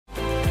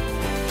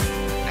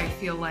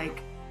feel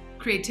like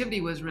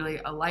creativity was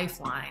really a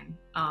lifeline,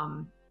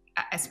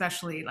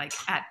 especially like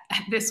at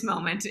this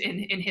moment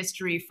in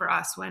history for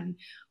us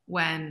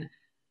when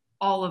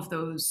all of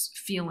those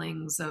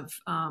feelings of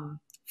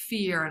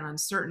fear and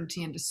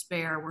uncertainty and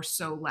despair were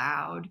so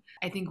loud.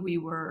 I think we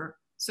were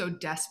so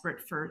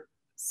desperate for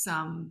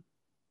some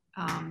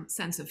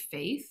sense of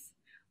faith,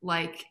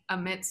 like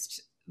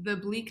amidst the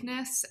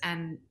bleakness,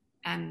 and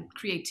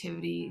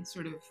creativity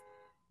sort of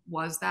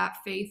was that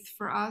faith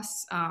for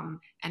us,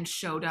 and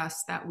showed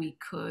us that we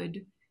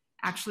could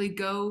actually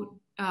go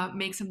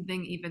make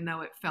something, even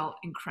though it felt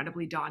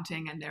incredibly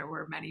daunting and there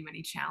were many,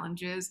 many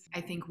challenges.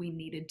 I think we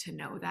needed to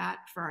know that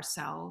for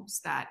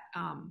ourselves, that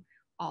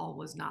all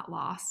was not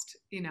lost,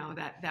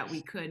 that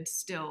we could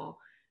still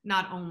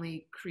not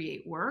only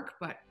create work,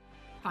 but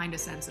find a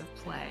sense of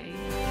play.